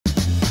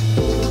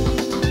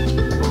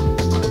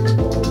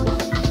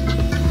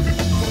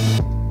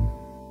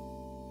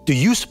Do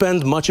you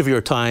spend much of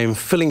your time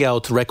filling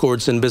out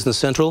records in Business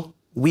Central?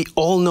 We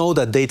all know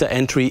that data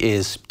entry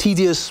is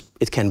tedious,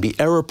 it can be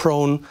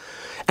error-prone,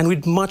 and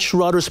we'd much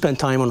rather spend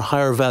time on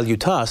higher-value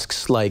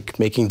tasks like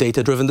making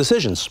data-driven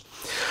decisions.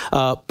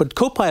 But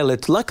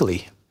Copilot,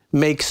 luckily,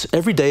 makes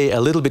every day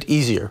a little bit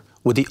easier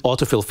with the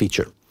Autofill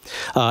feature.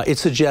 It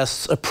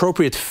suggests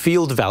appropriate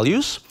field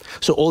values,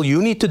 so all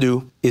you need to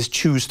do is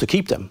choose to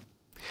keep them.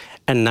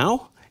 And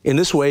now, in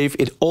this wave,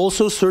 it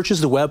also searches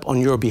the web on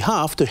your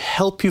behalf to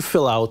help you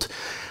fill out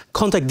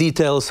contact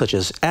details such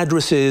as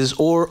addresses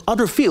or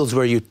other fields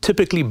where you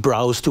typically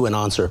browse to an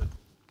answer.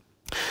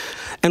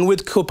 And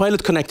with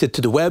Copilot connected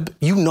to the web,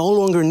 you no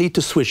longer need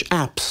to switch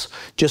apps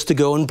just to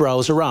go and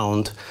browse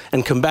around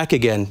and come back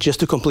again just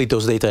to complete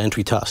those data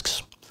entry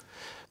tasks.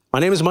 My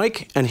name is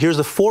Mike, and here's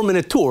a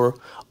 4-minute tour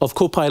of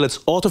Copilot's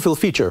Autofill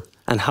feature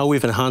and how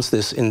we've enhanced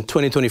this in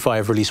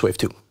 2025 Release Wave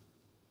 2.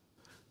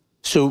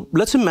 So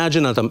let's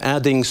imagine that I'm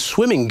adding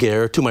swimming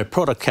gear to my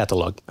product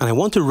catalog, and I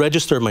want to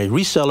register my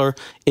reseller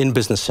in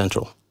Business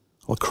Central.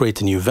 I'll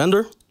create a new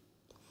vendor,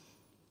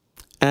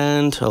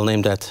 and I'll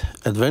name that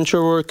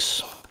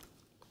AdventureWorks.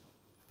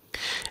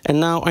 And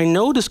now I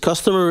know this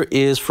customer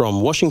is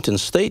from Washington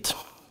State,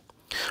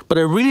 but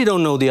I really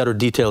don't know the other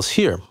details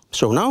here.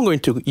 So now I'm going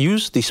to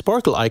use the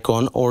sparkle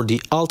icon or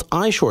the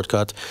Alt-I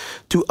shortcut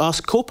to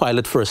ask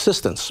Copilot for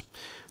assistance.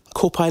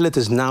 Copilot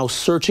is now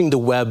searching the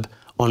web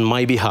on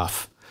my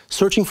behalf,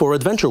 searching for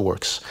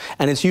AdventureWorks,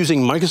 and it's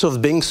using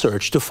Microsoft Bing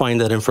Search to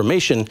find that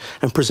information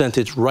and present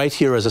it right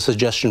here as a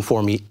suggestion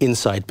for me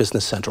inside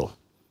Business Central.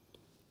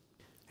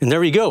 And there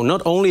we go.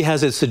 Not only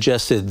has it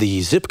suggested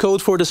the zip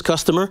code for this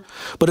customer,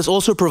 but it's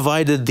also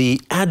provided the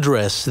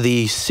address,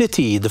 the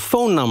city, the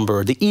phone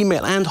number, the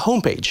email, and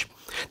homepage.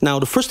 Now,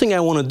 the first thing I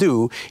want to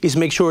do is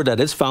make sure that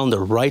it's found the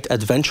right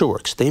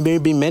AdventureWorks. There may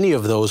be many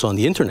of those on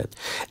the internet.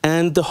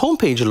 And the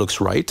homepage looks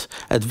right,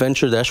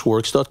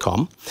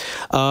 adventure-works.com.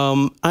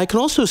 I can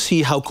also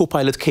see how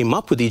Copilot came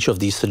up with each of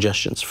these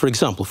suggestions. For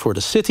example, for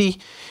the city,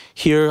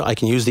 here I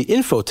can use the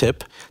info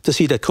tip to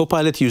see that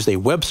Copilot used a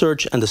web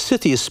search and the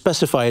city is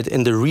specified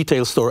in the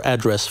retail store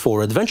address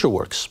for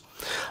AdventureWorks.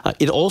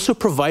 It also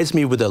provides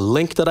me with a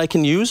link that I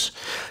can use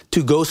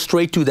to go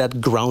straight to that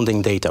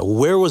grounding data.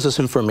 Where was this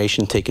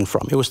information taken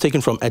from? It was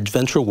taken from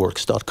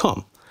adventureworks.com.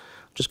 I'm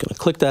just going to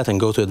click that and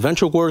go to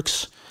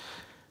AdventureWorks.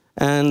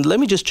 And let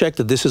me just check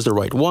that this is the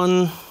right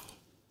one.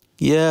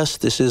 Yes,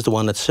 this is the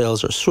one that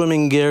sells our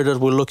swimming gear that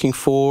we're looking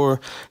for.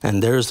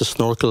 And there's the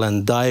snorkel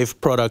and dive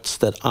products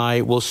that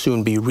I will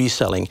soon be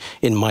reselling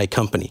in my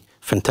company.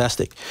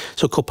 Fantastic.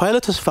 So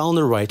Copilot has found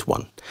the right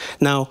one.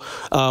 Now,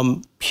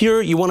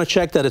 here you want to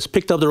check that it's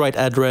picked up the right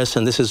address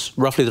and this is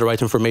roughly the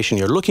right information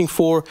you're looking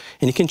for.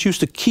 And you can choose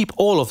to keep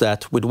all of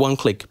that with one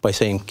click by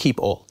saying keep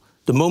all.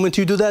 The moment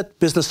you do that,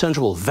 Business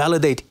Central will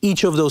validate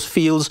each of those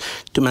fields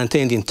to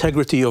maintain the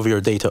integrity of your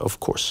data, of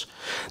course.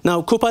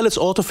 Now, Copilot's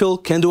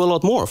autofill can do a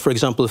lot more. For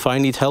example, if I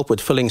need help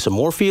with filling some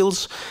more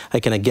fields, I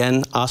can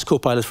again ask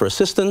Copilot for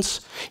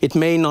assistance. It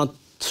may not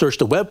search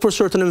the web for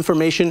certain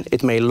information.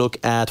 It may look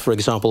at, for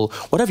example,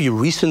 what have you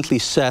recently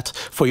set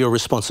for your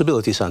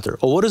responsibility center?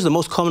 Or what is the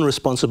most common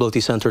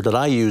responsibility center that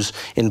I use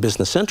in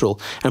Business Central,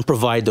 and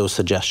provide those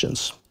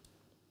suggestions.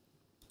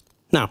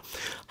 Now,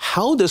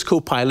 how does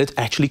Copilot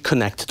actually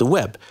connect to the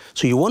web?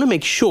 So you want to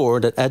make sure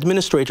that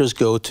administrators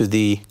go to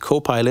the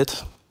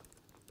Copilot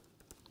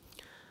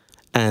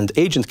and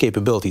Agent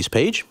Capabilities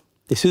page.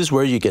 This is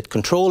where you get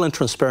control and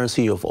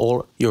transparency of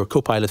all your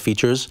Copilot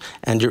features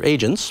and your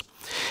agents.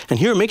 And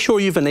here, make sure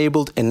you've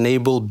enabled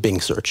Enable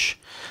Bing Search.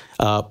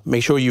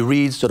 Make sure you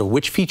read sort of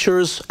which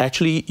features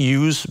actually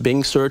use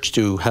Bing Search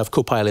to have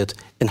Copilot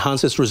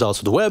enhance its results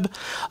of the web.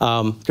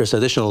 There's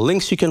additional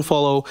links you can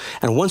follow.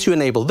 And once you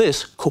enable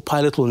this,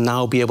 Copilot will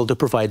now be able to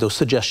provide those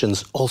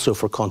suggestions also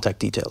for contact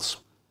details.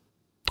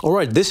 All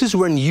right, this is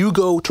when you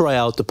go try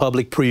out the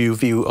public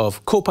preview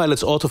of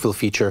Copilot's autofill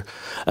feature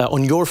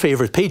on your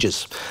favorite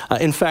pages.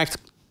 In fact,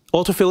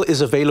 Autofill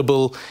is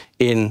available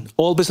in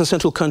all Business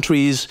Central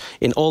countries,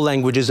 in all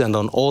languages, and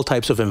on all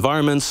types of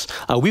environments.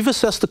 We've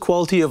assessed the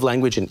quality of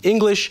language in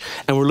English,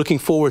 and we're looking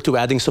forward to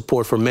adding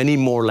support for many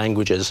more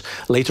languages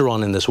later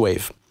on in this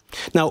wave.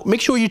 Now,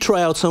 make sure you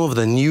try out some of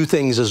the new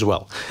things as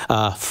well.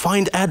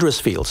 Find address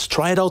fields.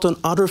 Try it out on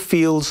other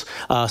fields,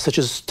 such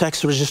as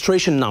tax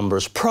registration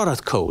numbers,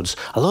 product codes.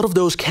 A lot of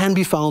those can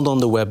be found on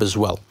the web as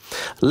well.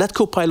 Let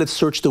Copilot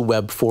search the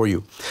web for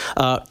you.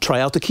 Try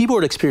out the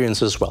keyboard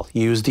experience as well.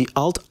 Use the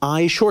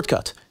Alt-I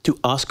shortcut to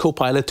ask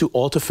Copilot to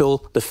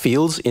autofill the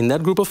fields in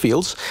that group of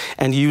fields,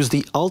 and use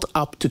the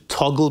Alt-Up to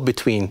toggle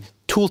between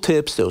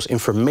tooltips, those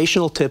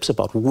informational tips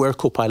about where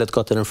Copilot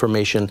got that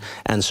information,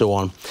 and so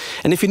on.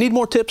 And if you need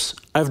more tips,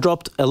 I've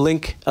dropped a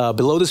link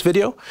below this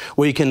video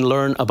where you can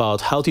learn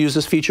about how to use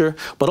this feature,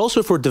 but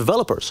also for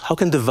developers. How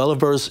can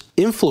developers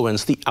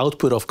influence the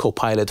output of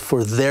Copilot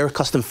for their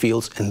custom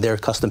fields and their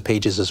custom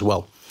pages as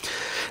well?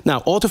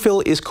 Now,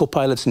 Autofill is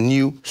Copilot's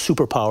new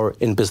superpower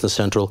in Business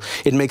Central.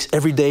 It makes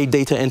everyday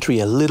data entry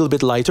a little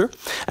bit lighter,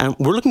 and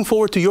we're looking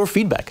forward to your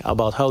feedback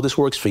about how this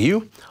works for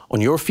you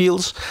on your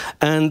fields.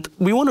 And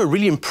we want to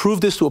really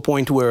improve this to a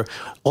point where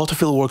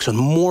Autofill works on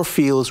more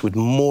fields with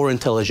more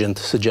intelligent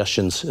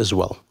suggestions as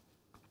well.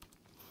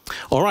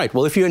 All right,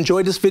 well, if you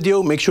enjoyed this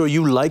video, make sure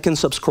you like and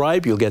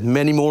subscribe. You'll get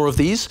many more of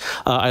these.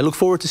 I look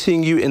forward to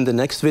seeing you in the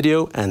next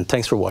video, and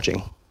thanks for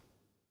watching.